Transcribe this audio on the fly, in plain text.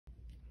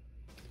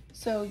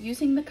So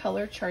using the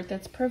color chart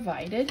that's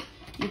provided,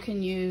 you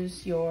can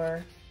use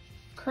your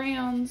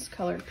crayons,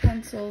 colored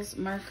pencils,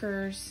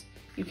 markers.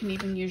 You can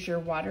even use your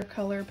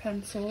watercolor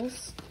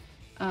pencils.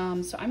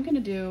 So I'm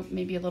gonna do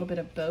maybe a little bit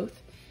of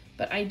both,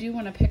 but I do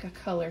wanna pick a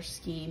color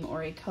scheme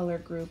or a color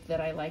group that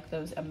I like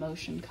those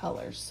emotion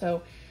colors.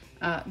 So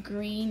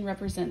green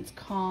represents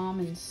calm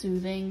and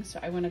soothing, so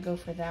I wanna go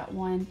for that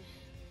one.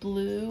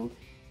 Blue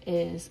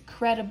is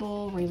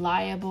credible,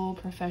 reliable,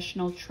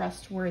 professional,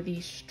 trustworthy,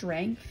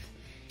 strength.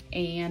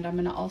 And I'm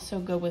gonna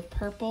also go with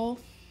purple.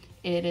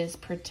 It is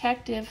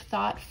protective,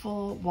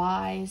 thoughtful,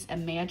 wise,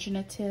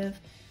 imaginative.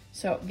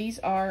 So these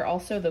are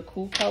also the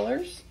cool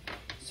colors.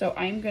 So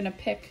I'm gonna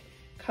pick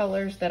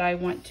colors that I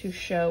want to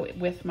show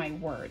with my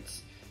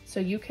words. So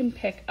you can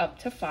pick up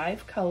to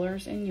 5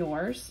 colors in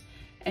yours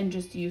and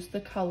just use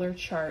the color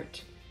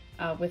chart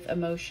with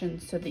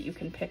emotions so that you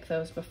can pick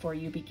those before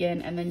you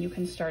begin, and then you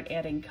can start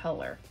adding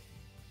color.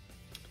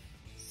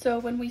 So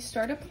when we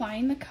start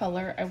applying the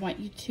color, I want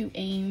you to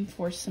aim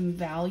for some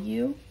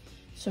value.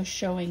 So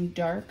showing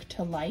dark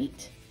to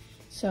light.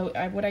 So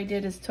what I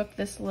did is took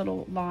this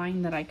little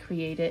line that I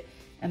created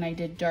and I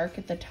did dark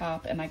at the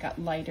top and I got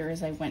lighter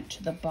as I went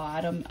to the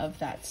bottom of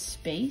that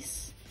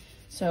space.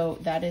 So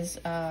that is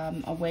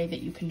a way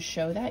that you can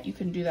show that. You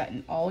can do that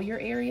in all your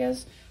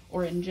areas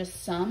or in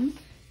just some,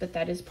 but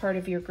that is part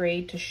of your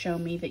grade to show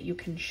me that you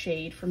can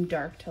shade from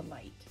dark to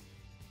light.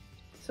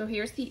 So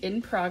here's the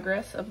in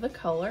progress of the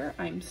color.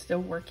 I'm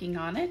still working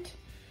on it,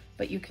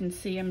 but you can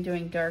see I'm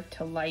doing dark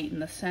to light in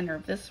the center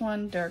of this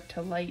one, dark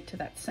to light to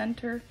that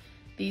center.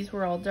 These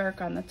were all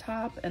dark on the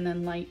top and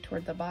then light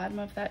toward the bottom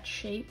of that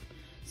shape.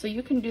 So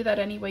you can do that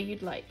any way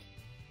you'd like.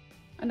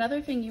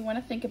 Another thing you want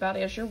to think about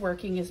as you're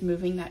working is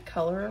moving that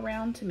color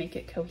around to make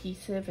it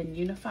cohesive and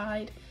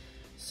unified.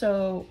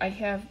 So I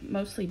have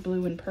mostly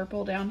blue and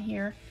purple down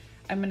here.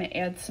 I'm going to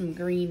add some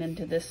green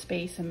into this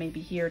space and maybe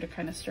here to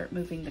kind of start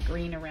moving the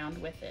green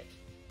around with it.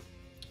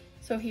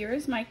 So here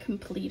is my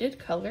completed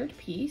colored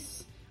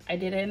piece. I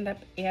did end up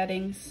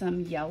adding some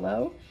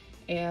yellow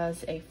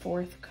as a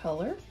 4th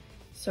color.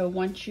 So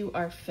once you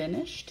are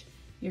finished,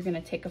 you're going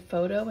to take a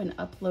photo and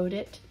upload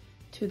it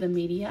to the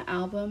media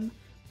album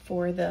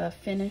for the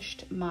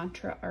finished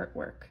mantra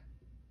artwork.